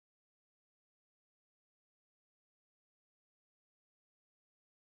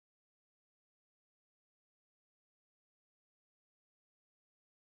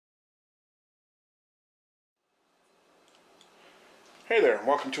Hey there, and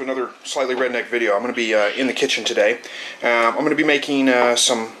welcome to another slightly redneck video. I'm going to be in the kitchen today. I'm going to be making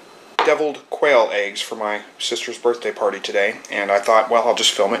some deviled quail eggs for my sister's birthday party today, and I thought, well, I'll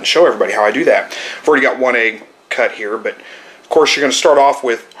just film it and show everybody how I do that. I've already got one egg cut here, but of course you're going to start off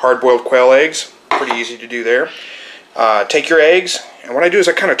with hard-boiled quail eggs. Pretty easy to do there. Take your eggs, and what I do is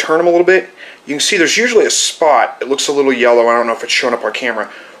I kind of turn them a little bit. You can see there's usually a spot, it looks a little yellow, I don't know if it's showing up on camera,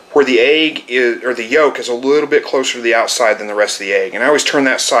 where the egg is, or the yolk is a little bit closer to the outside than the rest of the egg. And I always turn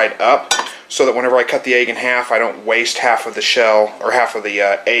that side up so that whenever I cut the egg in half, I don't waste half of the shell, or half of the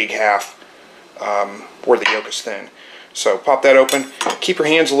egg half where the yolk is thin. So pop that open, keep your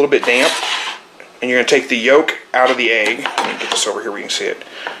hands a little bit damp, and you're going to take the yolk out of the egg. Let me get this over here where you can see it.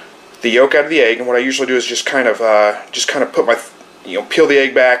 The yolk out of the egg, and what I usually do is just kind of put my, peel the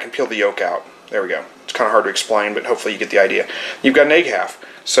egg back and peel the yolk out. There we go. It's kind of hard to explain, but hopefully you get the idea. You've got an egg half.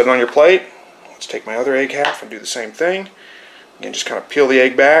 Set it on your plate. Let's take my other egg half and do the same thing. Again, just kind of peel the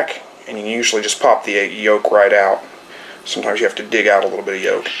egg back, and you can usually just pop the egg yolk right out. Sometimes you have to dig out a little bit of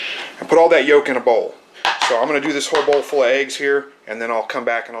yolk. And put all that yolk in a bowl. So I'm going to do this whole bowl full of eggs here, and then I'll come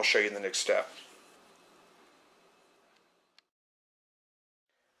back and I'll show you the next step.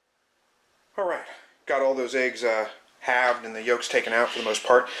 Alright, got all those eggs halved and the yolks taken out for the most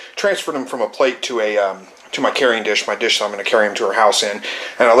part. Transferred them from a plate to a to my carrying dish, my dish that I'm going to carry them to her house in,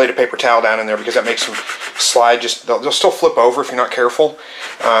 and I laid a paper towel down in there because that makes them slide. Just they'll still flip over if you're not careful.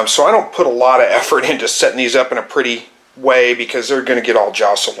 So I don't put a lot of effort into setting these up in a pretty way because they're going to get all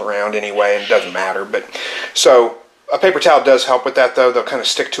jostled around anyway, and it doesn't matter. But so a paper towel does help with that, though. They'll kind of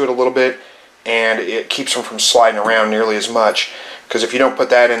stick to it a little bit, and it keeps them from sliding around nearly as much. Because if you don't put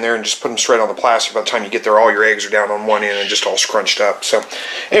that in there and just put them straight on the plastic, by the time you get there, all your eggs are down on one end and just all scrunched up. So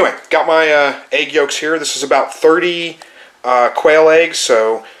anyway, got my egg yolks here. This is about 30 quail eggs.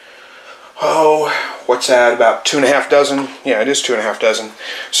 So, what's that? About 2½ dozen? Yeah, it is 2½ dozen.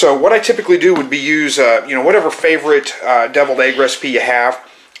 So what I typically do would be use, whatever favorite deviled egg recipe you have.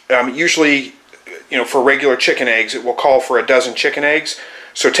 Usually, for regular chicken eggs, it will call for a dozen chicken eggs.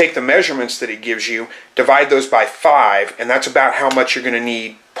 So take the measurements that it gives you, divide those by 5, and that's about how much you're going to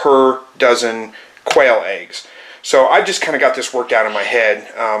need per dozen quail eggs. So I've just kind of got this worked out in my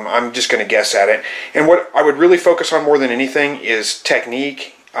head. I'm just going to guess at it. And what I would really focus on more than anything is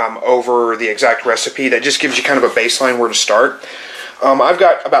technique over the exact recipe. That just gives you kind of a baseline where to start. I've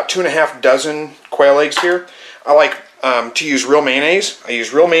got about 2½ dozen quail eggs here. I like to use real mayonnaise. I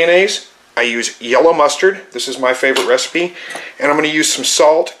use real mayonnaise. I use yellow mustard. This is my favorite recipe. And I'm going to use some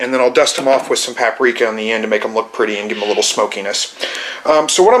salt, and then I'll dust them off with some paprika on the end to make them look pretty and give them a little smokiness.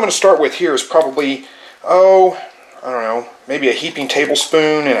 So what I'm going to start with here is probably, I don't know, maybe a heaping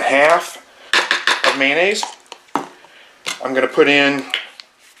tablespoon and a half of mayonnaise. I'm going to put in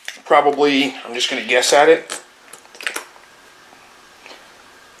probably, I'm just going to guess at it,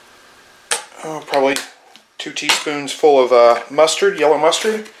 probably 2 teaspoons full of mustard, yellow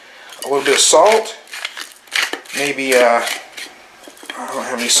mustard. A little bit of salt, maybe, I don't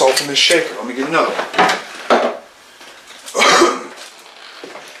have any salt in this shaker. Let me get another one.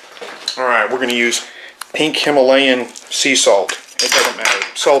 Alright, we're going to use pink Himalayan sea salt. It doesn't matter.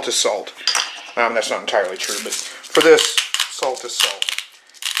 Salt is salt. That's not entirely true, but for this, salt is salt.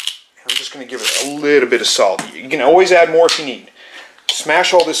 And I'm just going to give it a little bit of salt. You can always add more if you need.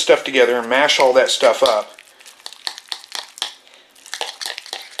 Smash all this stuff together and mash all that stuff up.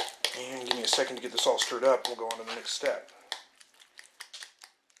 Second to get this all stirred up, we'll go on to the next step.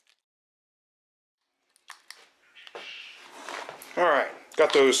 Alright,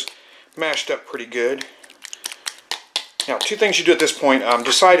 got those mashed up pretty good. Now, 2 things you do at this point.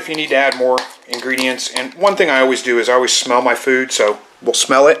 Decide if you need to add more ingredients, and one thing I always do is I always smell my food, so we'll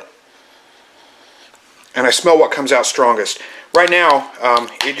smell it. And I smell what comes out strongest. Right now,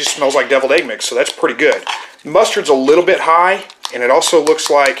 it just smells like deviled egg mix, so that's pretty good. Mustard's a little bit high, and it also looks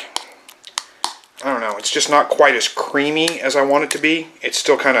like, I don't know, it's just not quite as creamy as I want it to be. It's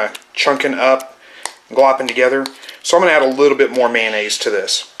still kind of chunking up, glopping together. So I'm going to add a little bit more mayonnaise to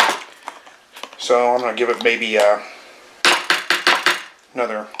this. So I'm going to give it maybe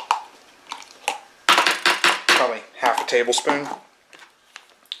another, probably ½ tablespoon.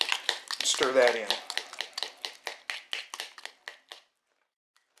 Stir that in.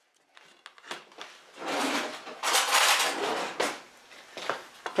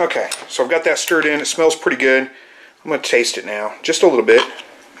 Okay, so I've got that stirred in. It smells pretty good. I'm going to taste it now, just a little bit.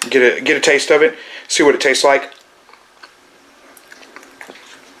 Get a taste of it. See what it tastes like.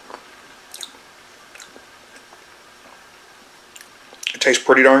 It tastes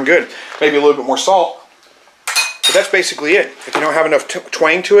pretty darn good. Maybe a little bit more salt, but that's basically it. If you don't have enough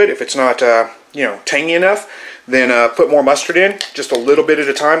twang to it, if it's not tangy enough, then put more mustard in, just a little bit at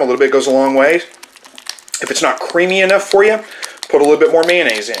a time. A little bit goes a long way. If it's not creamy enough for you, put a little bit more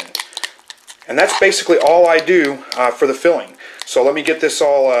mayonnaise in. And that's basically all I do for the filling. So let me get this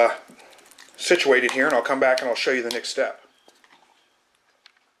all situated here, and I'll come back and I'll show you the next step.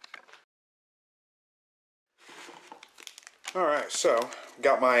 Alright, so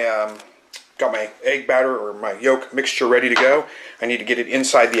got my egg batter or my yolk mixture ready to go. I need to get it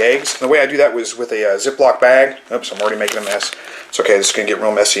inside the eggs. And the way I do that was with a Ziploc bag. Oops, I'm already making a mess. It's okay, this is going to get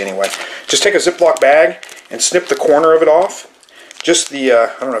real messy anyway. Just take a Ziploc bag and snip the corner of it off. Just the,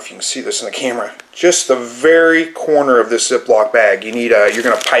 I don't know if you can see this in the camera, just the very corner of this Ziploc bag. You need you're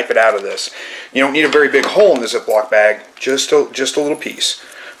going to pipe it out of this. You don't need a very big hole in the Ziploc bag, just a little piece.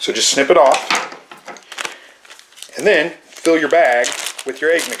 So just snip it off. And then fill your bag with your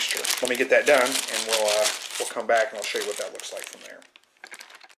egg mixture. Let me get that done, and we'll come back and I'll show you what that looks like from there.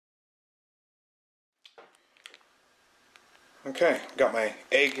 Okay, got my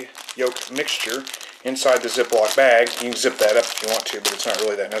egg yolk mixture inside the Ziploc bag. You can zip that up if you want to, but it's not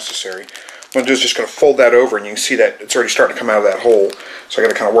really that necessary. What I'm going to do is just going to fold that over, and you can see that it's already starting to come out of that hole. So I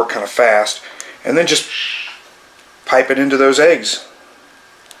got to kind of work kind of fast, and then just pipe it into those eggs.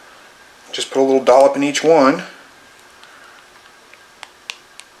 Just put a little dollop in each one.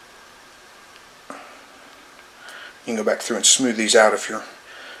 You can go back through and smooth these out if you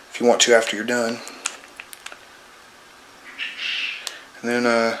want to after you're done. And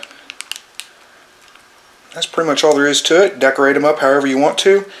then that's pretty much all there is to it. Decorate them up however you want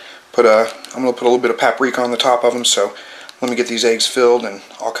to. I'm going to put a little bit of paprika on the top of them, so let me get these eggs filled and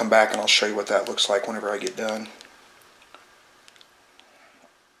I'll come back and I'll show you what that looks like whenever I get done.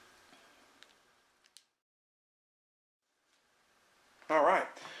 Alright,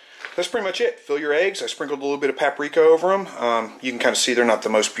 that's pretty much it. Fill your eggs. I sprinkled a little bit of paprika over them. You can kind of see they're not the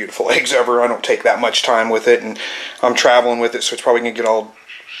most beautiful eggs ever. I don't take that much time with it, and I'm traveling with it, so it's probably going to get all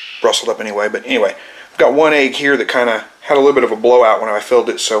rustled up anyway. But anyway, I've got one egg here that kind of had a little bit of a blowout when I filled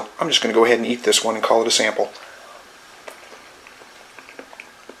it, so I'm just going to go ahead and eat this one and call it a sample.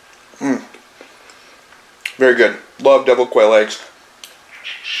 Very good. Love deviled quail eggs.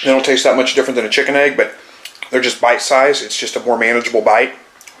 They don't taste that much different than a chicken egg, but they're just bite size. It's just a more manageable bite,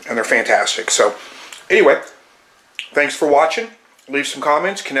 and they're fantastic. So anyway, thanks for watching. Leave some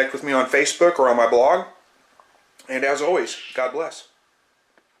comments. Connect with me on Facebook or on my blog. And as always, God bless.